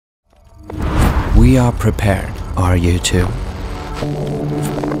We are prepared, are you too?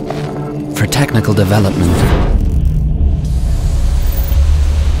 For technical development.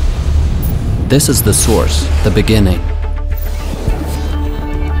 This is the source, the beginning.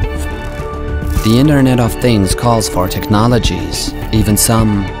 The Internet of Things calls for technologies, even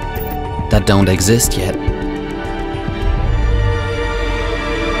some that don't exist yet.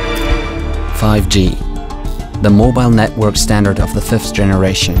 5G, the mobile network standard of the 5th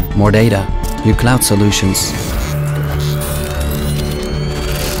generation. More data, new cloud solutions.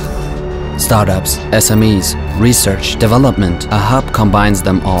 Startups, SMEs, research, development, a hub combines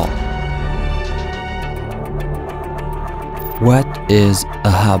them all. What is a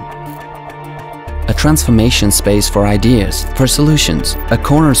hub? A transformation space for ideas, for solutions, a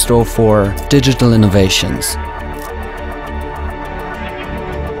cornerstone for digital innovations.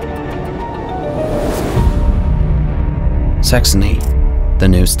 Saxony, the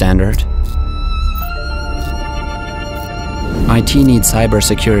new standard. IT needs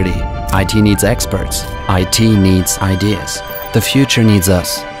cybersecurity. IT needs experts. IT needs ideas. The future needs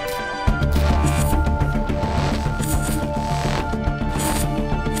us.